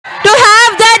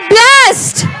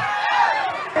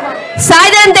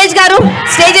Dharam Tej garu,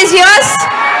 stage is yours.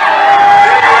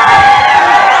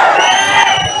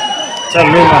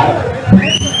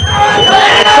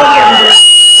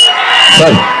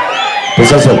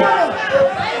 Sir, sir.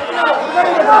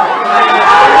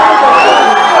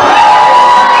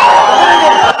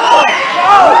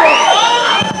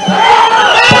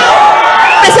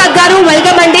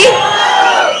 Welcome అండి.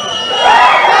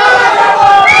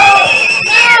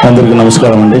 అందరికీ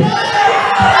నమస్కారం అండి.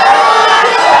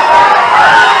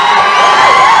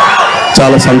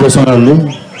 చాలా సంతోషంగా ఉంది.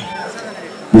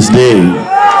 This day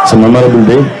it's memorable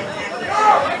day.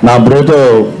 నా బ్రోతో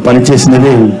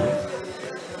పనిచేసినది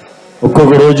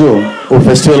ఒక్కొక్క రోజు ఓ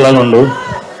ఫెస్టివల్ లాగా ఉండు.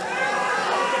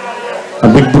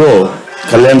 బిగ్ బ్రో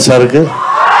కళ్యాణ్ సార్కి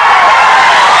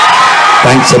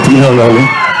థ్యాంక్స్ చెప్పిన ఉండాలి.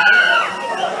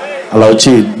 అలా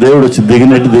వచ్చి దేవుడు వచ్చి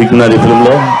దిగినట్టు దిగుతున్నారు ఈ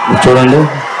ఫిల్మ్లో. చూడండి,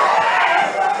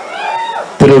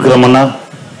 తిరువిక్రమన్న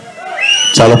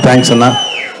చాలా థ్యాంక్స్ అన్న.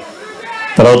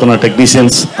 తర్వాత నా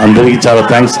టెక్నీషియన్స్ అందరికీ చాలా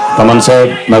థ్యాంక్స్. తమన్ సార్,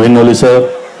 నవీన్ ఓలి సార్,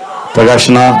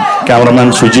 ప్రకాష్న,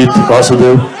 కెమెరామ్యాన్ సుజిత్,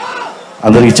 వాసుదేవ్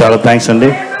అందరికీ చాలా థ్యాంక్స్ అండి.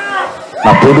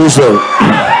 నా producer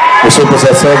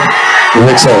Vishwaprasad sir,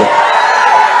 Vivek sir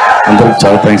అందరికి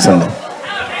చాలా థ్యాంక్స్ అండి.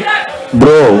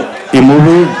 బ్రో, ఈ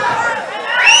మూవీ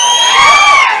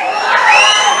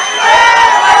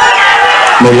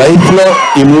మీ లైఫ్లో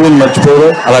ఈ మూవీని మర్చిపోరు.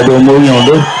 అలాంటి ఓ మూవీ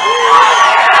ఉండు.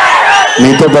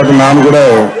 మీతో పాటు నాన్న కూడా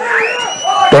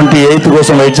 28th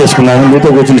కోసం వెయిట్ చేసుకున్నాను. మీతో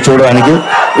కూర్చొని చూడడానికి.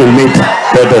 Will meet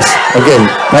theatres. Okay,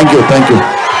 thank you.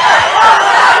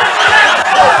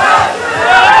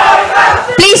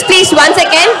 Please, one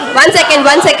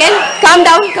second. Calm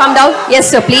down. Yes,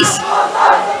 sir, please.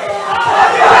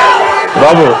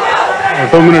 Babu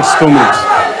 2 minutes.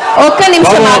 ఒక్క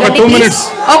నిమిషం ఆగండి. 2 minutes.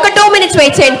 ఒక 2 minutes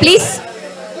వెయిట్ చేయండి ప్లీజ్.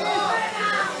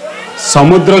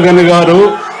 సముద్రగని గారు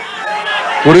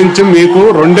గురించి మీకు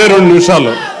 2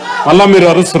 నిమిషాలు మళ్ళా మీరు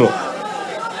అరుస్తారు.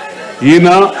 ఈయన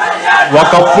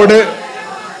ఒకప్పుడే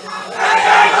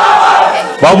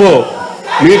బాబు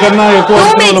మీకన్నా ఎక్కువ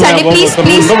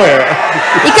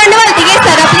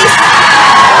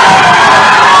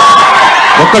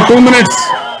ఒక 2 minutes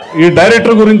ఈ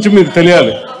డైరెక్టర్ గురించి మీకు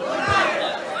తెలియాలి.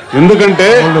 ఎందుకంటే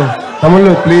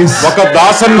ప్లీజ్ ఒక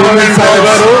దాసన్ నారాయణరావు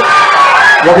గారు,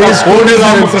 ఒక కోడి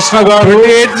రామకృష్ణ గారు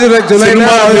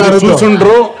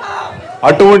చూసుండ్రు.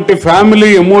 అటువంటి ఫ్యామిలీ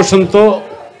ఎమోషన్తో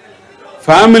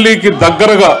ఫ్యామిలీకి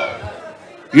దగ్గరగా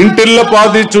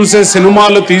ఇంటిల్లపాది చూసే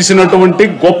సినిమాలు తీసినటువంటి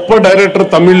గొప్ప డైరెక్టర్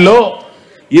తమిళ్లో.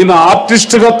 ఈయన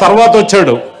ఆర్టిస్ట్గా తర్వాత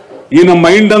వచ్చాడు. ఈయన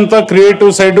మైండ్ అంతా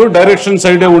క్రియేటివ్ సైడ్, డైరెక్షన్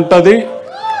సైడే ఉంటుంది.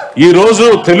 ఈరోజు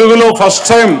తెలుగులో ఫస్ట్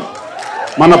టైం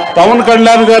మన పవన్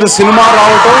కళ్యాణ్ గారి సినిమా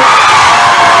రావటం,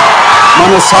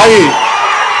 మన సాయి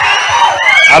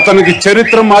అతనికి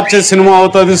చరిత్ర మార్చే సినిమా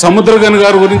అవుతుంది. సముద్రగని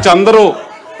గారి గురించి అందరూ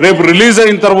రేపు రిలీజ్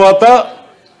అయిన తర్వాత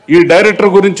ఈ డైరెక్టర్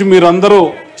గురించి మీరు అందరూ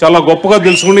చాలా గొప్పగా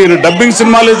తెలుసుకుని, ఈయన డబ్బింగ్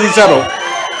సినిమాలే తీశారు.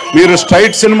 మీరు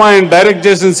స్ట్రైట్ సినిమా, ఆయన డైరెక్ట్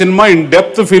చేసిన సినిమా ఇన్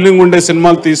డెప్త్ ఫీలింగ్ ఉండే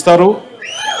సినిమాలు తీస్తారు.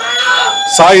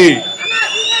 సాయి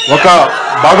ఒక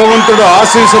భగవంతుడు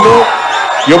ఆశీస్సులు.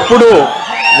 ఎప్పుడు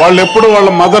వాళ్ళ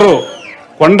మదరు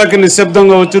కొండకి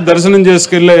నిశ్శబ్దంగా వచ్చి దర్శనం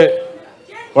చేసుకెళ్ళే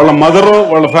వాళ్ళ మదరు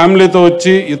వాళ్ళ ఫ్యామిలీతో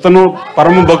వచ్చి, ఇతను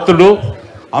పరమ భక్తుడు.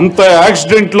 అంత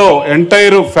యాక్సిడెంట్లో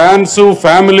ఎంటైర్ ఫ్యాన్స్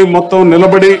ఫ్యామిలీ మొత్తం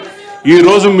నిలబడి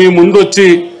ఈరోజు మీ ముందు వచ్చి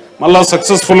మళ్ళా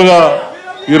సక్సెస్ఫుల్గా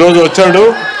ఈరోజు వచ్చాడు.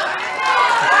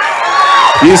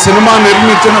 ఈ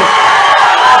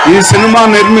సినిమా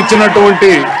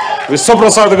నిర్మించినటువంటి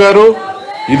విశ్వప్రసాద్ గారు,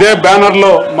 ఇదే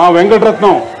బ్యానర్లో మా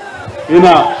వెంకటరత్నం, ఈయన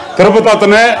తిరుపతి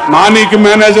అతనే, నానికి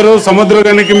మేనేజరు,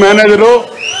 సముద్రగనికి మేనేజరు.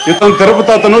 ఇతను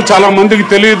తిరుపతి అతను చాలా మందికి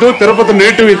తెలియదు. తిరుపతి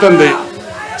నేటివ్ ఇతంది.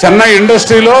 చెన్నై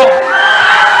ఇండస్ట్రీలో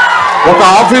ఒక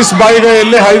ఆఫీస్ బాయ్గా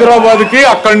వెళ్ళి హైదరాబాద్కి,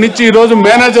 అక్కడి నుంచి ఈరోజు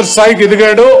మేనేజర్ స్థాయికి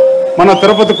ఎదిగాడు మన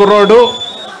తిరుపతి కుర్రాడు.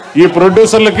 ఈ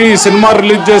ప్రొడ్యూసర్లకి, ఈ సినిమా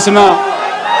రిలీజ్ చేసిన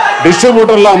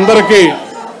డిస్ట్రిబ్యూటర్ల అందరికీ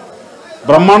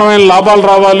బ్రహ్మాండమైన లాభాలు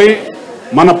రావాలి.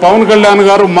 మన పవన్ కళ్యాణ్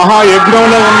గారు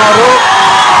మహాయజ్ఞంలో ఉన్నారు.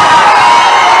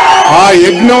 ఆ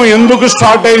యజ్ఞం ఎందుకు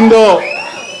స్టార్ట్ అయిందో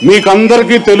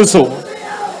మీకందరికీ తెలుసు.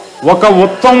 ఒక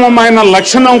ఉత్తమమైన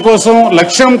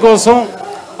లక్ష్యం కోసం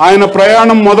ఆయన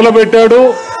ప్రయాణం మొదలుపెట్టాడు.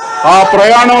 ఆ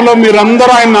ప్రయాణంలో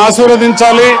మీరందరూ ఆయన్ని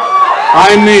ఆశీర్వదించాలి.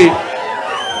 ఆయన్ని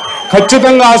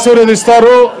ఖచ్చితంగా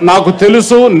ఆశీర్వదిస్తారు. నాకు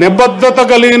తెలుసు, నిబద్ధత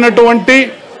కలిగినటువంటి,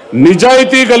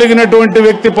 నిజాయితీ కలిగినటువంటి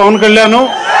వ్యక్తి పవన్ కళ్యాణ్.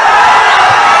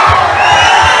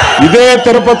 ఇదే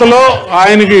తిరుపతిలో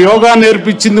ఆయనకి యోగా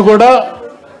నేర్పించింది కూడా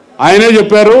ఆయనే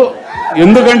చెప్పారు.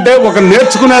 ఎందుకంటే ఒక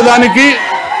నేర్చుకునేదానికి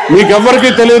మీకెవ్వరికీ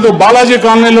తెలియదు. బాలాజీ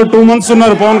కాలనీలో 2 months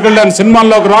ఉన్నారు పవన్ కళ్యాణ్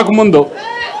సినిమాల్లోకి రాకముందు.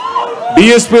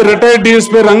 రిటైర్డ్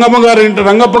డిఎస్పీ రంగప్ప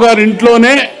గారి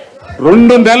ఇంట్లోనే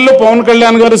 2 నెలలు పవన్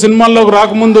కళ్యాణ్ గారు సినిమాల్లోకి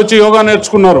రాకముందు వచ్చి యోగా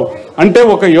నేర్చుకున్నారు. అంటే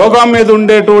ఒక యోగా మీద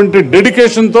ఉండేటువంటి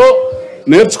డెడికేషన్తో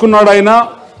నేర్చుకున్నాడు ఆయన.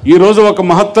 ఈరోజు ఒక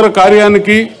మహత్తర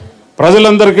కార్యానికి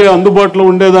ప్రజలందరికీ అందుబాటులో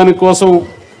ఉండేదాని కోసం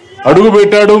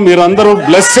అడుగుపెట్టాడు. మీరందరూ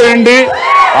బ్లెస్ చేయండి,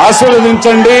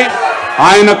 ఆశీర్వదించండి.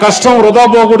 ఆయన కష్టం వృధా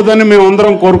పోకూడదని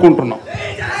మేమందరం కోరుకుంటున్నాం.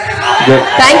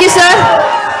 Thank you sir.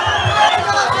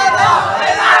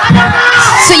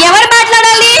 సో ఎవరు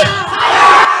మాట్లాడాలి?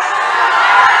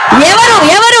 ఎవరు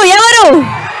ఎవరు ఎవరు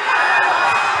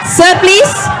సార్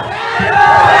ప్లీజ్.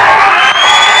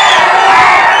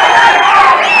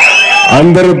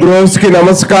 అందరు బ్రోస్ కి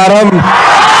నమస్కారం.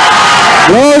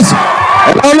 బ్రోస్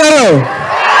ఎలా ఉన్నారు?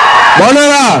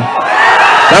 బాగున్నారా?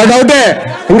 నా డౌటే,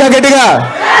 ఇంకా గట్టిగా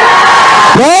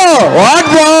bro. What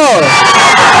bro?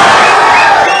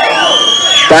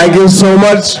 Thank you so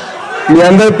much. మీ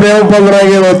అందరి ప్రేమ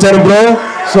పొందడానికి వచ్చాను bro.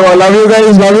 So love you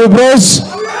guys, love you bros.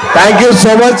 Thank you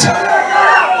so much.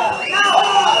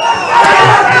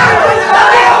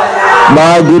 మా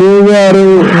గురువు గారు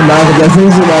నాకు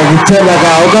బ్లెస్సింగ్స్ నాకు ఇచ్చారు, నాకు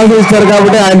అవకాశం ఇచ్చారు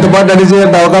కాబట్టి ఆయనతో పాటు నడిచే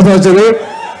అవకాశం వచ్చింది.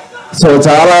 సో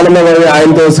చాలా ఆనందంగా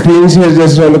ఆయనతో స్క్రీన్ షేర్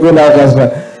చేసినందుకు నాకు అసలు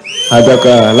అదొక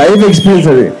లైఫ్ ఎక్స్పీరియన్స్.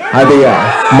 అది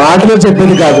మాటలో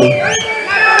చెప్పింది కాదు.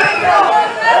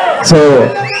 సో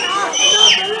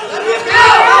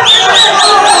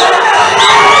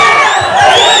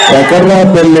ఎక్కడరా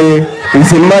పెళ్ళి ఈ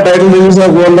సినిమా టైటిల్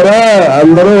చూసాకుండా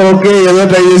అందరూ ఓకే ఏదో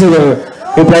ట్రై చేసేవారు.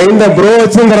 ఇప్పుడు అయిందా బ్రో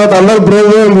వచ్చిన తర్వాత అందరూ బ్రో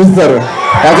చూస్తారు.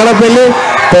 ఎక్కడ పెళ్ళి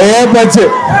పచ్చు.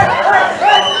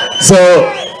 సో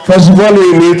ఫస్ట్ ఆఫ్ ఆల్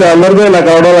మీతో అందరితో నాకు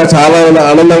అవడం నాకు చాలా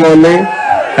ఆనందంగా ఉంది.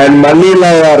 అండ్ మళ్ళీ ఇలా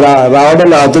రావడం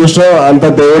నా అదృష్టం, అంత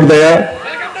దేవుడి దయ.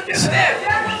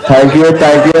 Thank you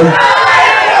thank you.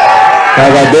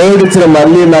 నాకు ఆ దేవుడు ఇచ్చిన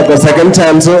మళ్ళీ నాకు సెకండ్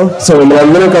ఛాన్స్. సో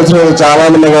మనందరూ కలిసి చాలా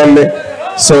ఆనందంగా ఉంది.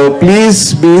 So please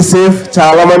be safe.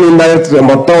 చాలా మంది ఇందాక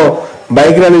మొత్తం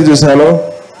బైక్ ర్యాలీ చూశాను,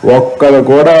 ఒక్కరు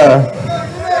కూడా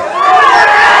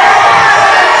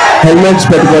హెల్మెట్స్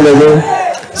పెట్టుకోలేదు.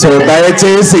 సో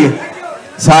దయచేసి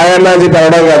సాయన్న అని చెప్పి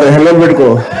అనడం కాదు, హెల్మెట్ పెట్టుకో.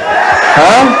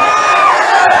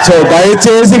 సో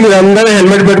దయచేసి మీరు అందరూ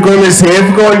హెల్మెట్ పెట్టుకొని మీరు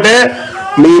సేఫ్గా ఉంటే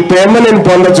మీ ప్రేమ నేను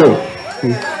పొందొచ్చు.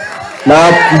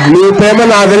 మీ ప్రేమ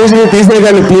నా గురించి మీరు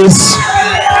తీసేయకండి ప్లీజ్.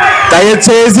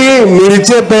 దయచేసి మీరు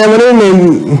ఇచ్చే ప్రేమని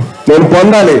నేను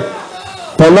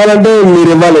పొందాలంటే మీరు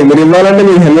ఇవ్వాలంటే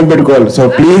మీరు హెల్మెట్ పెట్టుకోవాలి. సో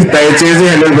ప్లీజ్ దయచేసి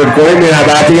హెల్మెట్ పెట్టుకోవాలి. మీరు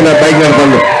అది హ్యాపీగా నా bike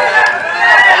నడపండి.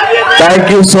 Thank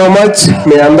you so much.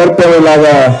 మీ అందరి ప్రేమ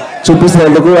ఇలాగా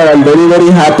చూపిస్తున్నందుకు I'm very very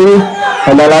happy.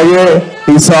 And అలాగే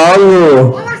ఈ సాంగ్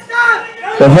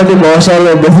డెఫినెట్లీ మోషన్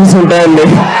బెనిఫిట్స్ ఉంటాయండి.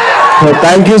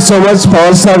 Thank you so much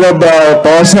power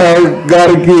star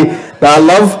గారికి నా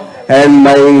లవ్. అండ్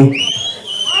మా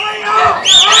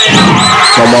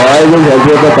మామయ్య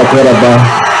చదివితే తక్కువరబ్బా,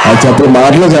 అది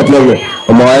మాటలో చెప్పలేదు.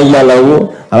 మా మామయ్యకి మా లవ్,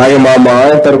 అలాగే మా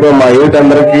మామయ్య తరపున మా యూత్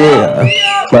అందరికీ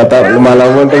మా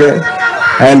లవ్ ఉంటుంది.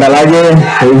 అండ్ అలాగే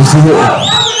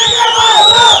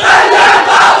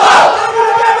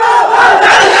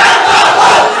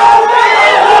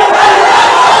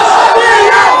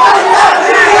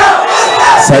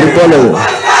సరిపోలేదు.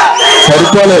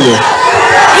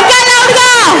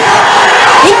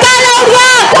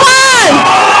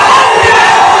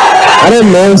 అరే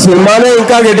మేము సినిమానే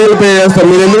ఇంకా గట్టిగా ప్లే చేస్తాం,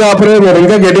 మీరు ఎందుకు ఆపరే? మీరు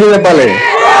ఇంకా గట్టిగా చెప్పాలి.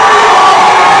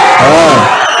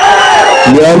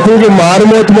 ఎవరికి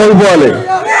మారుమోతు మోగిపోవాలి.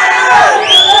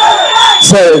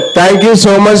 So thank you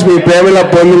so much. మీ ప్రేమలో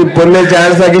పొందే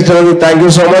ఛాన్స్ నాకు ఇచ్చినందుకు థ్యాంక్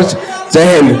యూ సో మచ్. జై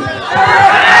Hind.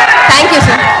 Thank you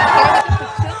sir.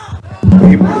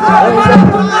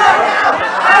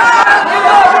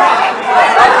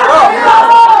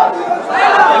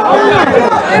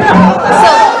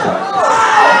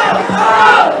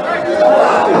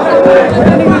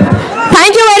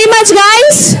 Thank you very much,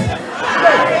 guys.